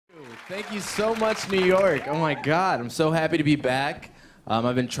Thank you so much, New York. Oh my God, I'm so happy to be back.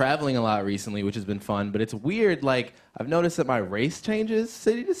 I've been traveling a lot recently, which has been fun, but it's weird, like, I've noticed that my race changes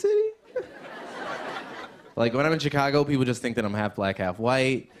city to city. Like, when I'm in Chicago, people just think that I'm half black, half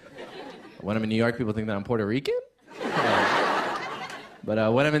white. When I'm in New York, people think that I'm Puerto Rican.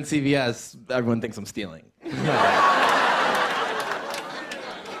 But when I'm in CVS, everyone thinks I'm stealing.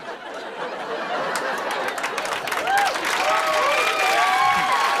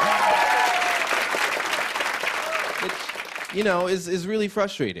 You know, is really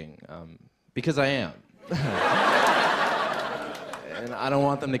frustrating, because I am. And I don't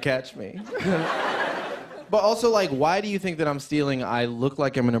want them to catch me. But also, like, why do you think that I'm stealing? I look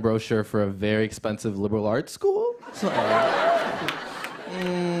like I'm in a brochure for a very expensive liberal arts school? So,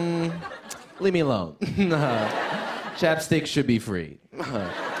 leave me alone. Chapstick should be free.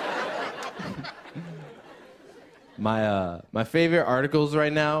 My favorite articles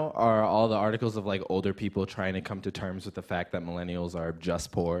right now are all the articles of like older people trying to come to terms with the fact that millennials are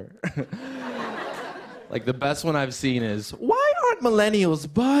just poor. Like the best one I've seen is, why aren't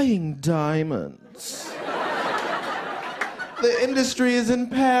millennials buying diamonds? The industry is in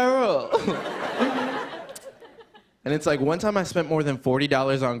peril. And it's like, one time I spent more than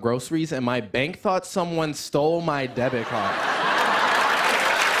 $40 on groceries and my bank thought someone stole my debit card.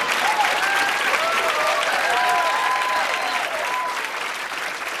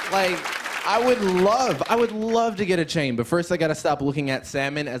 Like, I would love to get a chain, but first I gotta stop looking at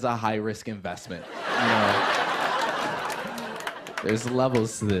salmon as a high-risk investment. You know? There's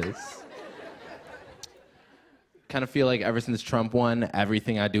levels to this. Kind of feel like ever since Trump won,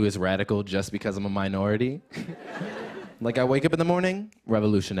 everything I do is radical just because I'm a minority. Like, I wake up in the morning,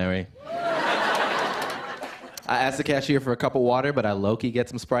 revolutionary. I ask the cashier for a cup of water, but I low-key get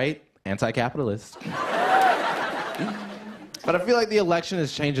some Sprite, anti-capitalist. But I feel like the election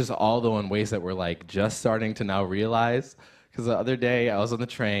has changed us all, though, in ways that we're, like, just starting to now realize. Because the other day, I was on the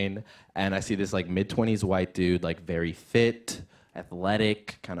train, and I see this, like, mid-20s white dude, like, very fit,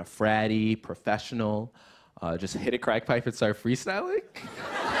 athletic, kind of fratty, professional, just hit a crack pipe and start freestyling.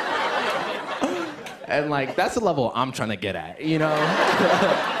 And, like, that's the level I'm trying to get at, you know?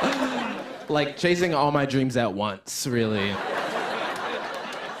 Like, chasing all my dreams at once, really.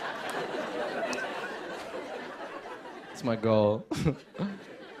 That's my goal.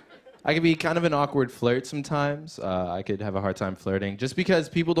 I could be kind of an awkward flirt sometimes. I could have a hard time flirting, just because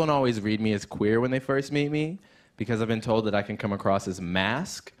people don't always read me as queer when they first meet me, because I've been told that I can come across as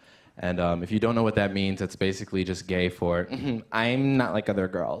mask. And if you don't know what that means, it's basically just gay for, I'm not like other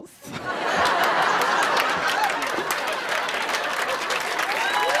girls.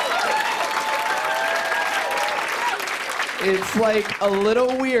 It's like a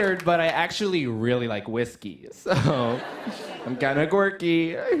little weird, but I actually really like whiskey, so I'm kind of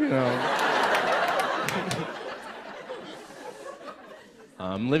quirky, you know.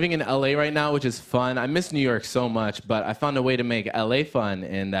 I'm living in LA right now, which is fun. I miss New York so much, but I found a way to make LA fun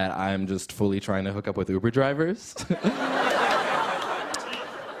in that I'm just fully trying to hook up with Uber drivers.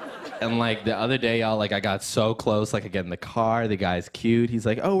 And like the other day, y'all, like I got so close, like I get in the car, the guy's cute. He's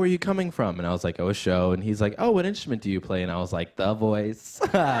like, oh, where are you coming from? And I was like, oh, a show. And he's like, oh, what instrument do you play? And I was like, The Voice.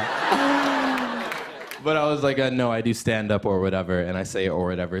 But I was like, no, I do stand up or whatever. And I say or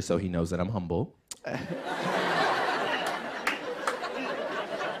whatever, so he knows that I'm humble.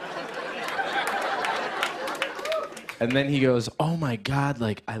 And then he goes, oh my God,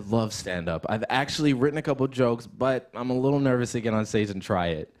 like, I love stand-up. I've actually written a couple jokes, but I'm a little nervous to get on stage and try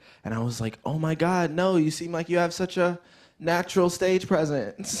it. And I was like, oh my God, no, you seem like you have such a natural stage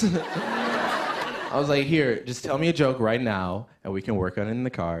presence. I was like, here, just tell me a joke right now, and we can work on it in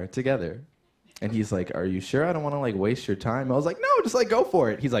the car together. And he's like, are you sure? I don't want to, like, waste your time. I was like, no, just, like, go for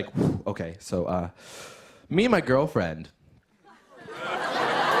it. He's like, okay, so, me and my girlfriend.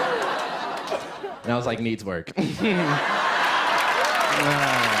 And I was like, needs work.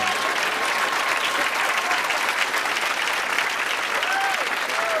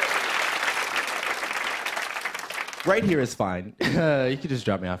 Right here is fine. You could just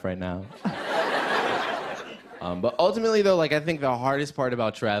drop me off right now. But ultimately, though, like, I think the hardest part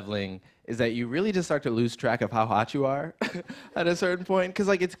about traveling is that you really just start to lose track of how hot you are at a certain point. Because,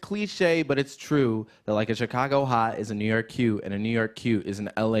 like, it's cliche, but it's true that, like, a Chicago hot is a New York cute, and a New York cute is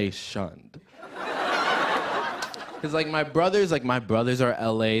an LA shunned. Because, like, my brothers are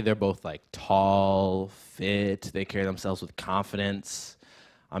LA. They're both, like, tall, fit. They carry themselves with confidence.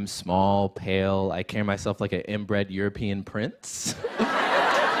 I'm small, pale. I carry myself like an inbred European prince.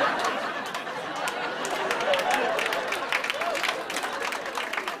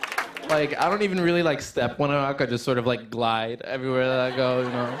 Like, I don't even really, like, step when I walk. I just sort of, like, glide everywhere that I go, you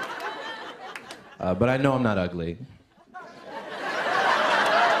know? But I know I'm not ugly.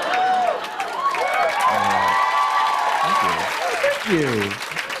 Thank you.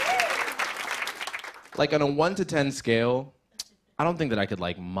 Like on a 1 to 10 scale, I don't think that I could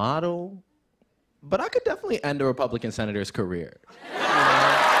like model, but I could definitely end a Republican senator's career.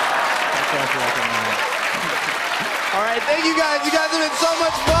 All right, thank you guys. You guys have been so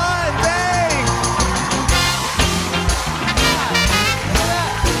much fun. Thanks.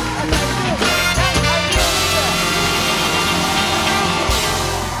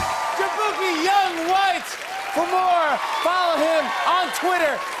 Jaboukie Young White. For more, follow him on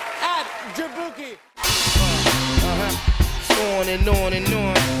Twitter @Jaboukie. On and on and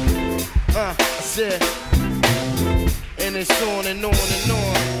on. I said, and it's on and on and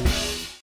on.